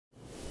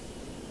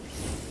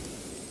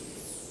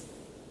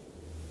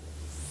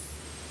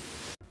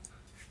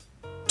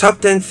Top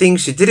 10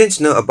 things you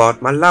didn't know about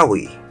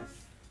Malawi.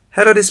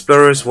 Hello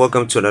explorers,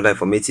 welcome to another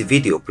informative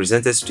video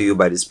presented to you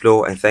by the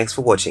Explorer, and thanks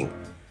for watching.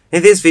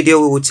 In this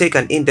video we will take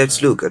an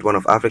in-depth look at one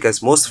of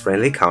Africa's most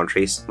friendly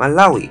countries,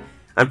 Malawi,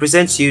 and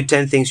present to you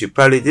 10 things you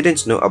probably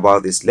didn't know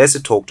about this lesser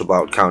talked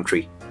about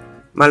country.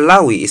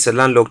 Malawi is a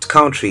landlocked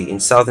country in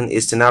southern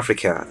eastern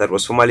Africa that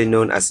was formerly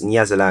known as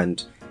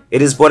Nyasaland.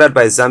 It is bordered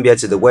by Zambia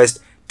to the west,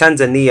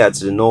 Tanzania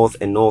to the north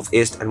and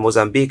northeast, and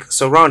Mozambique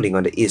surrounding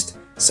on the east,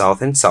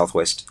 south and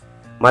southwest.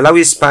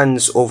 Malawi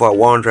spans over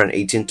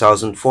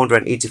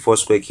 118,484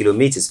 square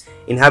kilometers,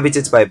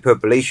 inhabited by a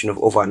population of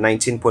over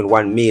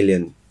 19.1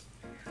 million.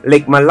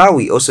 Lake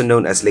Malawi, also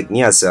known as Lake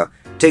Nyasa,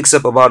 takes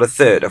up about a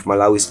third of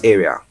Malawi's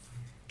area.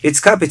 Its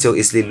capital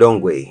is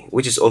Lilongwe,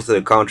 which is also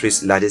the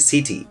country's largest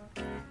city.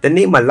 The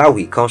name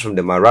Malawi comes from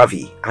the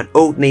Maravi, an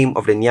old name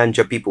of the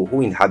Nyanja people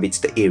who inhabit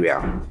the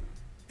area.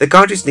 The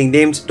country is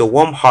nicknamed the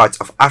Warm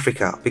Heart of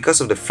Africa because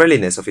of the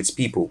friendliness of its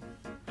people.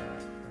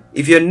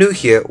 If you're new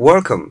here,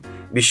 welcome.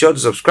 Be sure to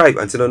subscribe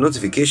and turn on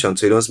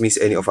notifications so you don't miss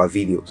any of our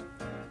videos.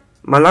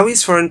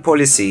 Malawi's foreign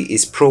policy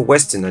is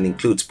pro-Western and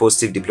includes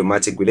positive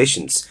diplomatic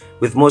relations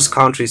with most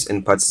countries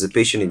and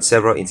participation in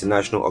several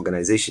international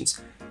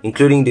organizations,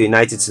 including the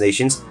United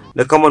Nations,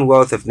 the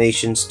Commonwealth of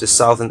Nations, the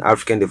Southern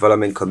African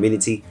Development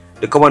Community,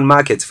 the Common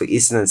Market for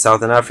Eastern and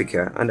Southern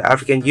Africa, and the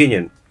African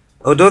Union.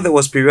 Although there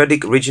was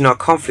periodic regional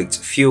conflict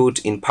fueled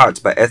in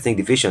part by ethnic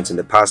divisions in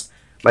the past,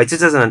 by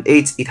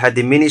 2008 it had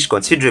diminished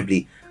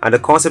considerably and the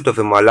concept of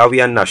a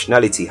Malawian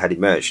nationality had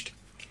emerged.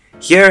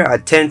 Here are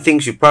 10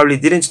 things you probably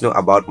didn't know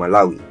about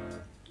Malawi.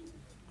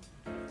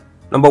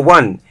 Number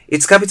 1.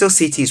 Its capital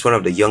city is one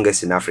of the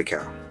youngest in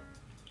Africa.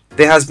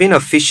 There has been a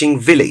fishing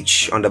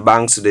village on the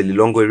banks of the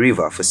Lilongwe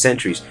River for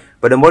centuries,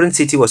 but the modern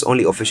city was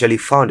only officially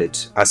founded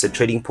as a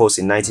trading post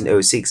in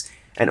 1906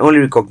 and only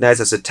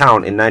recognized as a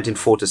town in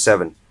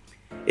 1947.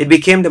 It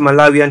became the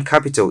Malawian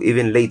capital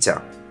even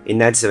later, in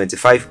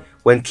 1975,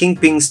 when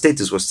kingpin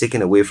status was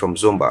taken away from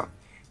Zomba,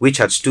 which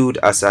had stood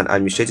as an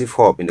administrative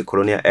hub in the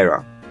colonial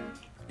era.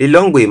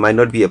 Lilongwe might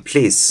not be a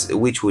place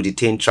which would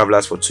detain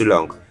travelers for too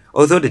long,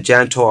 although the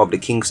giant tower of the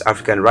King's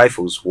African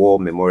Rifles War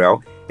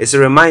Memorial is a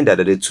reminder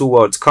that the two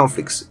world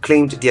conflicts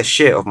claimed their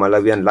share of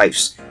Malawian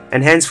lives,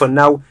 and hence for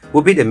now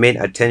will be the main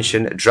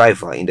attention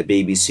driver in the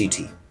baby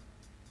city.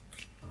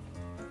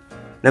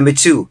 Number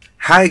 2.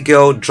 High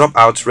girl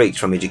dropout rate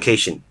from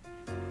education.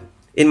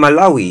 In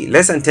Malawi,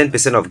 less than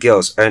 10% of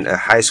girls earn a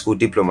high school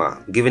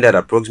diploma, given that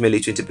approximately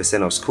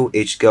 20% of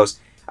school-aged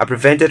girls are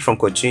prevented from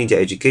continuing their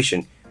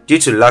education due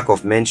to lack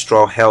of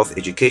menstrual health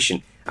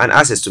education and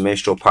access to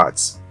menstrual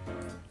pads.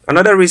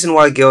 Another reason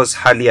why girls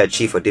hardly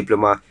achieve a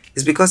diploma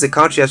is because the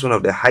country has one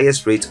of the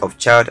highest rates of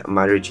child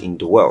marriage in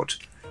the world,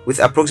 with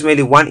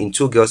approximately 1 in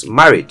 2 girls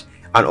married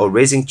and or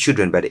raising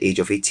children by the age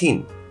of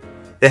 18.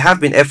 There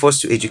have been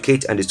efforts to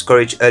educate and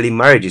discourage early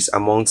marriages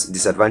amongst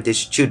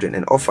disadvantaged children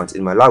and orphans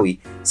in Malawi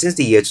since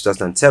the year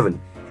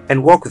 2007,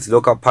 and work with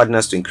local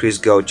partners to increase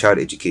girl child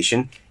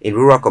education in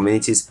rural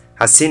communities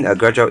has seen a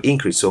gradual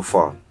increase so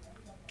far.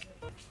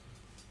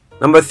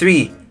 Number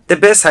 3. The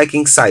best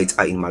hiking sites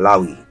are in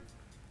Malawi.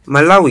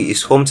 Malawi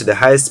is home to the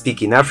highest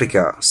peak in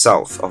Africa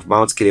south of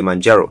Mount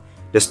Kilimanjaro,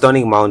 the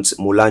stunning Mount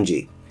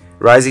Mulanje.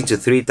 Rising to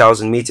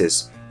 3,000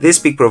 meters, this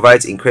peak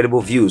provides incredible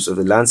views of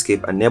the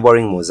landscape and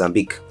neighboring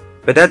Mozambique.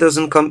 But that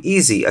doesn't come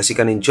easy, as you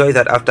can enjoy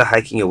that after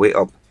hiking your way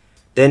up.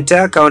 The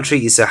entire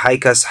country is a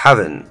hiker's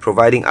haven,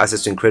 providing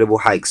access to incredible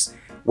hikes,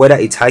 whether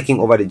it's hiking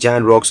over the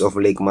giant rocks of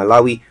Lake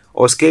Malawi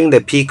or scaling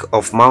the peak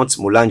of Mount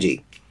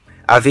Mulanje.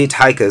 Avid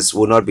hikers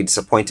will not be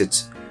disappointed.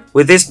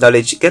 With this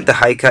knowledge, get the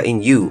hiker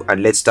in you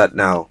and let's start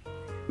now.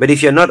 But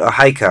if you're not a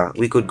hiker,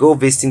 we could go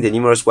visiting the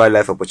numerous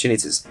wildlife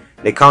opportunities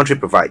the country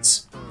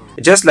provides.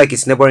 Just like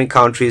its neighboring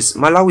countries,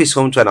 Malawi is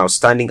home to an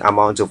outstanding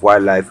amount of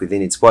wildlife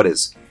within its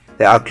borders.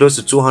 There are close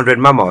to 200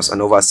 mammals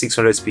and over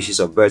 600 species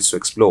of birds to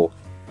explore.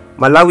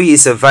 Malawi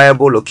is a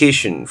viable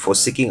location for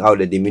seeking out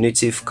the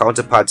diminutive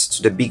counterparts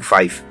to the Big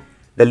Five,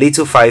 the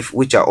Little Five,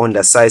 which are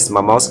undersized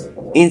mammals,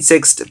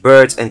 insects,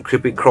 birds, and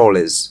creepy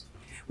crawlers,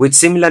 with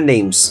similar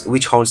names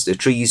which haunts the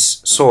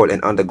trees, soil,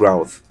 and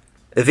underground.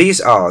 These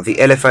are the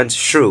elephant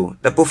shrew,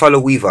 the buffalo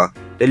weaver,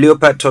 the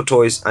leopard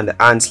tortoise, and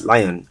the ant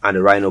lion, and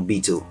the rhino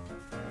beetle.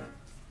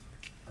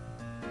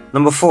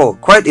 Number 4.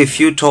 Quite a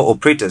few tour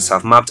operators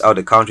have mapped out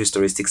the country's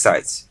touristic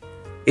sites.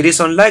 It is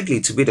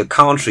unlikely to be the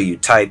country you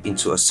type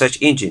into a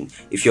search engine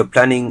if you're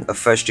planning a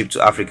first trip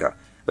to Africa,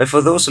 but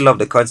for those who love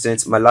the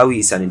continent, Malawi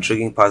is an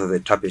intriguing part of the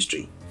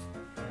tapestry.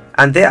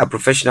 And there are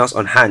professionals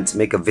on hand to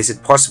make a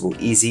visit possible,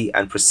 easy,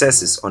 and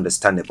processes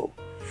understandable.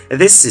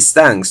 This is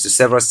thanks to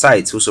several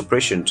sites whose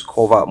operations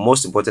cover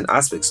most important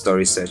aspects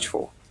tourists search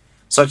for.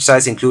 Such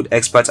sites include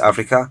Expert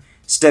Africa,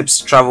 Steps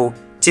Travel,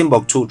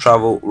 Timbuktu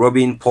Travel,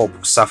 Robin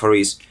Pop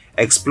Safaris,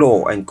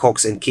 Explore, and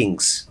Cox and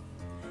Kings.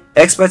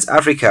 Expert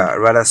Africa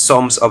rather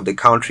sums up the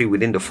country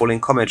within the following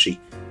commentary.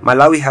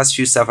 Malawi has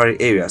few safari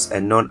areas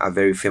and none are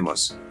very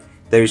famous.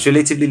 There is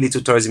relatively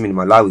little tourism in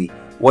Malawi.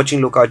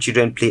 Watching local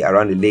children play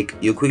around the lake,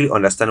 you quickly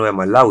understand why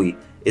Malawi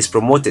is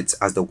promoted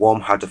as the warm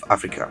heart of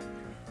Africa.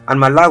 and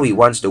Malawi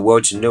wants the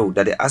world to know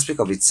that the aspect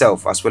of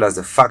itself as well as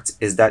the fact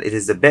is that it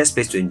is the best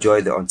place to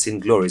enjoy the unseen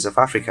glories of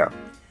Africa.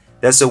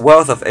 There's a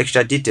wealth of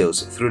extra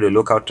details through the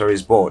local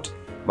tourist board,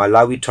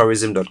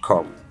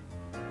 malawitourism.com.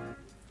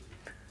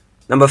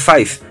 Number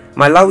 5.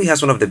 Malawi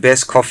has one of the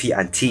best coffee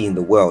and tea in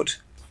the world.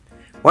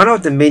 One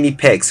of the many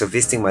perks of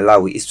visiting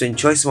Malawi is to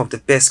enjoy some of the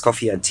best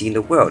coffee and tea in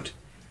the world.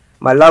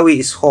 Malawi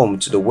is home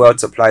to the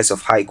world's supplies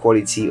of high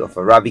quality of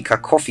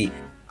Arabica coffee,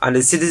 and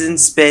the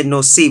citizens spare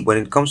no sip when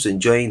it comes to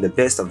enjoying the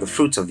best of the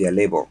fruits of their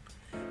labor.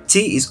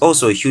 Tea is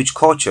also a huge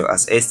culture,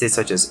 as estates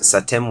such as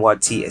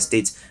Satemwa Tea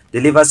Estate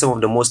deliver some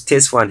of the most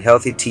tasteful and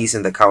healthy teas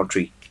in the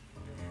country.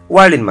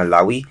 While in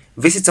Malawi,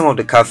 visit some of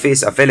the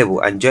cafes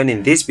available and join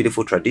in this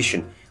beautiful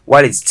tradition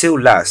while it still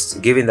lasts,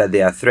 given that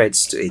there are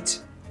threats to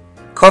it.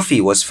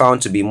 Coffee was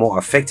found to be more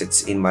affected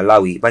in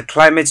Malawi by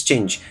climate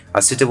change,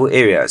 as suitable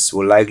areas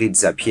will likely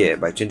disappear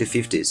by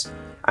 2050s,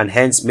 and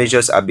hence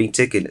measures are being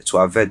taken to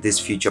avert this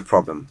future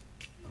problem.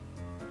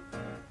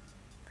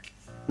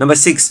 Number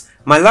 6.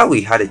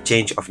 Malawi had a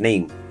change of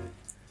name.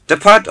 The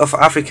part of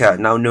Africa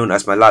now known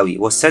as Malawi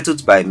was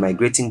settled by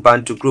migrating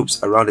Bantu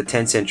groups around the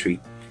 10th century.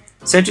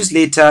 Centuries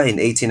later, in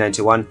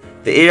 1891,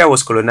 the area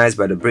was colonized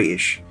by the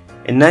British.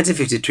 In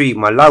 1953,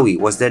 Malawi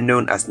was then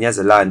known as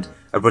Nyasaland,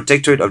 a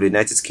protectorate of the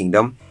United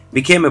Kingdom,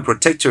 became a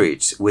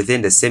protectorate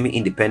within the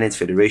semi-independent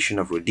Federation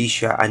of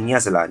Rhodesia and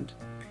Nyasaland.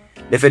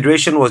 The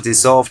federation was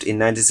dissolved in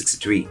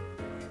 1963.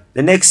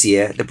 The next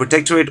year, the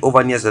protectorate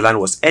over Nyasaland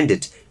was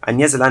ended and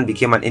Nyasaland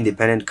became an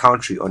independent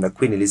country under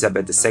Queen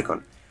Elizabeth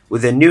II,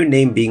 with the new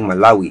name being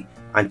Malawi,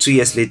 and 2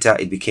 years later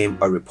it became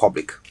a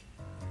republic.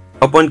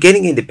 Upon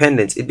gaining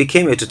independence, it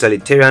became a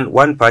totalitarian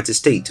one-party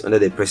state under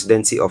the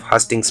presidency of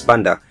Hastings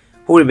Banda,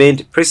 who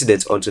remained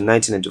president until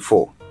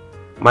 1994.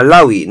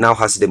 Malawi now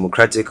has a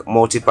democratic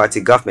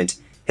multi-party government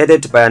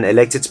headed by an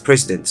elected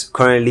president,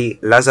 currently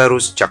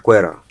Lazarus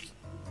Chakwera.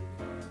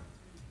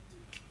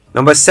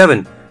 Number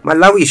 7.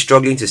 Malawi is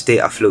struggling to stay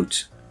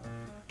afloat.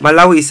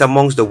 Malawi is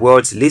amongst the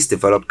world's least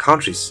developed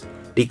countries.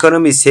 The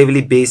economy is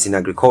heavily based in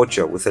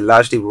agriculture, with a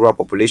largely rural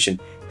population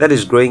that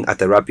is growing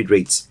at a rapid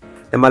rate.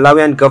 The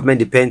Malawian government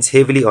depends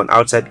heavily on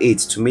outside aid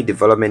to meet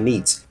development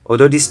needs,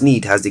 although this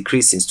need has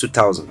decreased since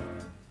 2000.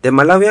 The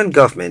Malawian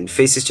government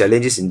faces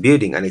challenges in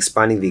building and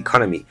expanding the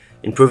economy,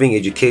 improving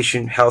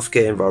education,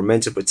 healthcare,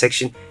 environmental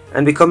protection,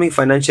 and becoming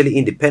financially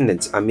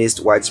independent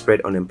amidst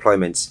widespread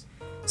unemployment.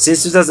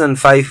 Since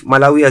 2005,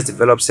 Malawi has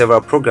developed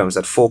several programs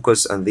that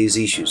focus on these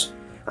issues,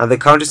 and the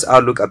country's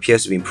outlook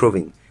appears to be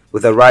improving,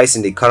 with a rise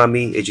in the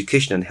economy,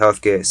 education, and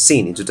healthcare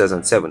seen in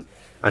 2007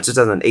 and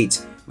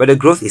 2008, but the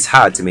growth is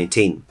hard to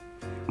maintain.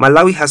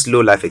 Malawi has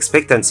low life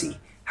expectancy,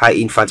 high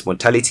infant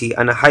mortality,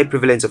 and a high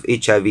prevalence of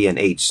HIV and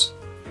AIDS,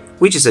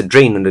 which is a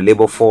drain on the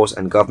labor force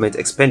and government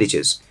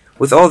expenditures.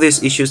 With all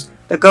these issues,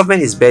 the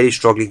government is barely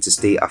struggling to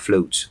stay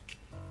afloat.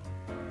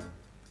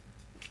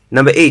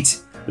 Number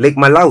 8. Lake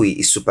Malawi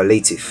is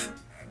superlative.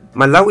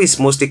 Malawi is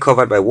mostly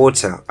covered by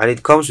water, and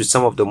it comes with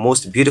some of the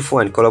most beautiful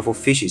and colorful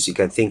fishes you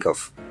can think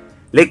of.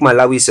 Lake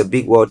Malawi is a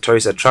big world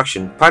tourist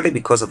attraction, partly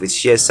because of its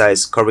sheer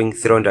size covering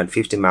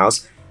 350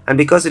 miles, and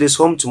because it is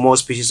home to more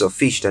species of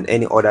fish than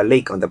any other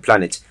lake on the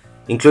planet,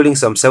 including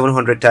some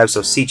 700 types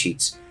of sea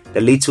cheats, the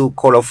little,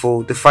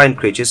 colorful, defined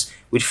creatures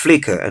which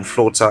flicker and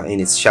flutter in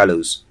its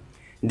shallows.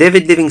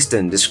 David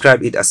Livingstone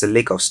described it as a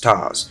lake of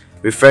stars,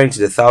 referring to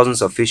the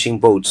thousands of fishing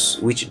boats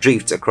which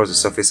drift across the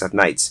surface at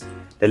night,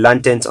 the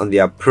lanterns on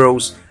their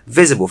prows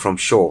visible from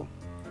shore.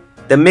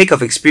 The make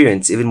of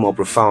experience even more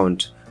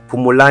profound.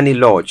 Pumulani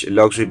Lodge, a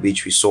luxury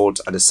beach resort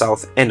at the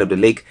south end of the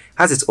lake,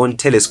 has its own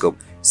telescope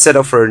set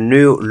up for a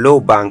new low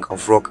bank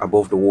of rock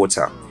above the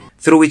water,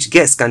 through which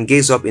guests can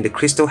gaze up in the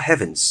crystal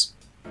heavens.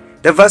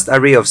 The vast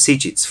array of sea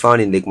cheats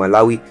found in Lake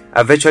Malawi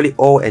are virtually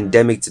all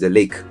endemic to the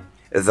lake.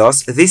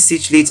 Thus, these sea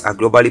cheats are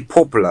globally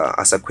popular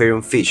as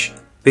aquarium fish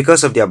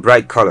because of their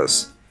bright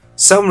colors.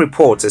 Some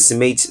reports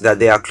estimate that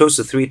there are close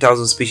to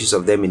 3,000 species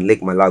of them in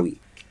Lake Malawi,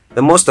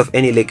 the most of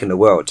any lake in the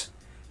world.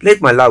 Lake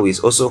Malawi is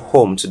also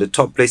home to the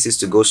top places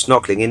to go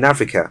snorkeling in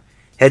Africa.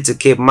 Head to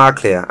Cape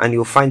Marclair and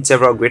you'll find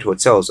several great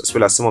hotels as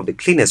well as some of the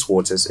cleanest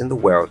waters in the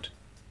world.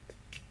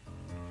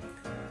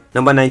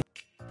 Number 9.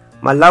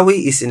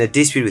 Malawi is in a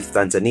dispute with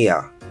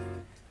Tanzania.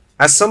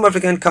 As some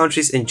African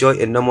countries enjoy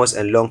enormous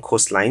and long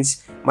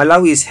coastlines,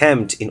 Malawi is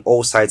hemmed in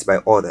all sides by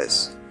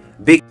others.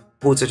 Big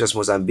ports such as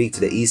Mozambique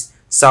to the east,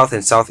 south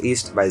and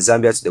southeast, by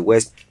Zambia to the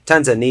west,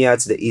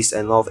 Tanzania to the east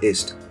and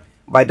northeast.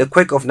 By the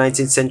quirk of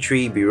 19th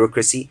century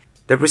bureaucracy,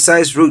 the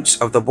precise routes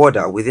of the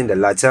border within the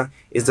latter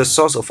is the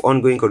source of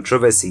ongoing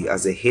controversy,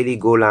 as the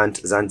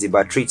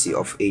Heligoland-Zanzibar Treaty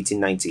of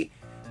 1890,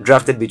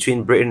 drafted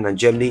between Britain and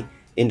Germany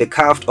in the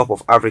carved up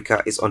of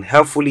Africa, is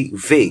unhelpfully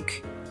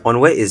vague on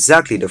where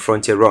exactly the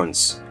frontier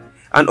runs.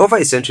 And over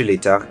a century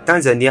later,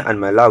 Tanzania and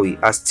Malawi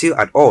are still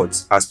at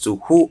odds as to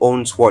who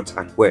owns what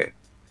and where.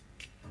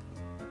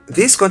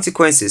 These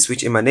consequences,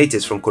 which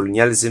emanated from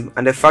colonialism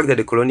and the fact that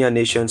the colonial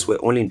nations were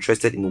only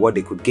interested in what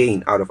they could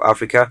gain out of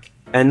Africa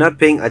and not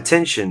paying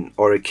attention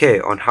or a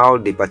care on how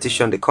they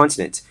partitioned the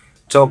continent,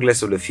 talk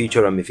less of the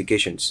future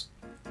ramifications.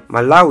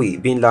 Malawi,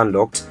 being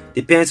landlocked,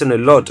 depends on a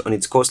lot on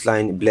its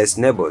coastline blessed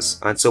neighbors,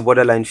 and so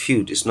borderline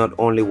feud is not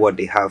only what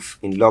they have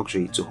in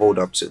luxury to hold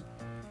up to.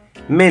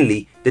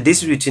 Mainly, the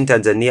dispute between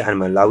Tanzania and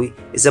Malawi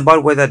is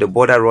about whether the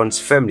border runs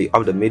firmly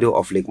up the middle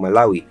of Lake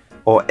Malawi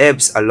or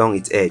ebbs along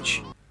its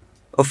edge.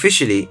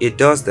 Officially, it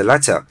does the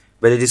latter,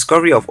 but the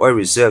discovery of oil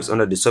reserves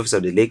under the surface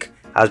of the lake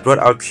has brought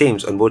out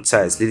claims on both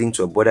sides, leading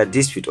to a border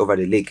dispute over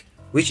the lake,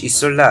 which is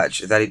so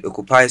large that it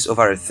occupies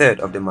over a third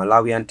of the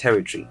Malawian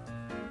territory.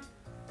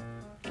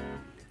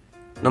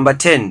 Number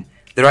 10.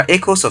 There are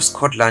echoes of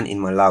Scotland in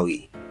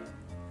Malawi.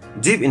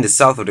 Deep in the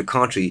south of the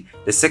country,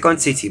 the second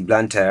city,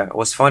 Blantyre,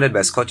 was founded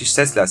by Scottish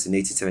settlers in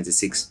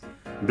 1876.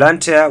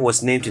 Blantyre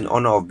was named in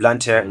honor of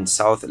Blantyre in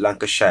South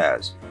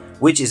Lancashire,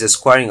 which is a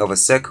squaring of a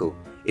circle.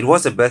 It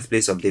was the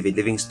birthplace of David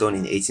Livingstone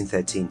in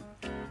 1813.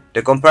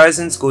 The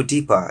comparisons go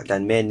deeper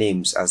than mere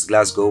names, as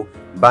Glasgow,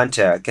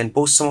 Blantyre can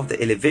boast some of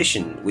the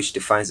elevation which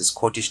defines the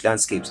Scottish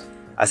landscapes,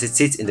 as it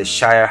sits in the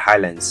Shire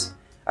Highlands,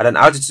 at an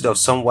altitude of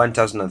some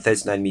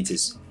 1039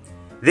 meters.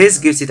 This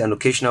gives it an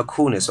occasional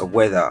coolness of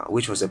weather,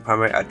 which was a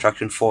primary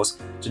attraction force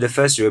to the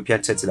first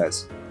European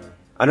settlers.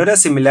 Another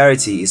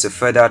similarity is a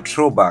further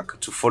throwback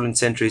to fallen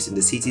centuries in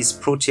the city's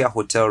Protea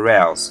Hotel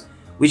Rails,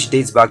 which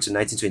dates back to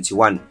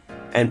 1921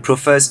 and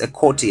prefers a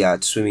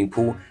courtyard swimming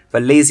pool for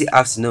lazy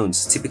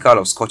afternoons typical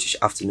of Scottish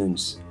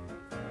afternoons.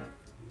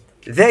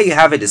 There you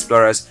have it,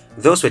 explorers.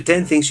 Those were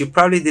 10 things you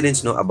probably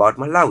didn't know about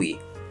Malawi.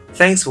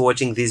 Thanks for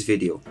watching this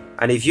video,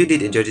 and if you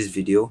did enjoy this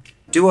video,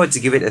 do want to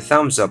give it a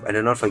thumbs up and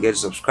do not forget to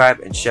subscribe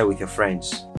and share with your friends.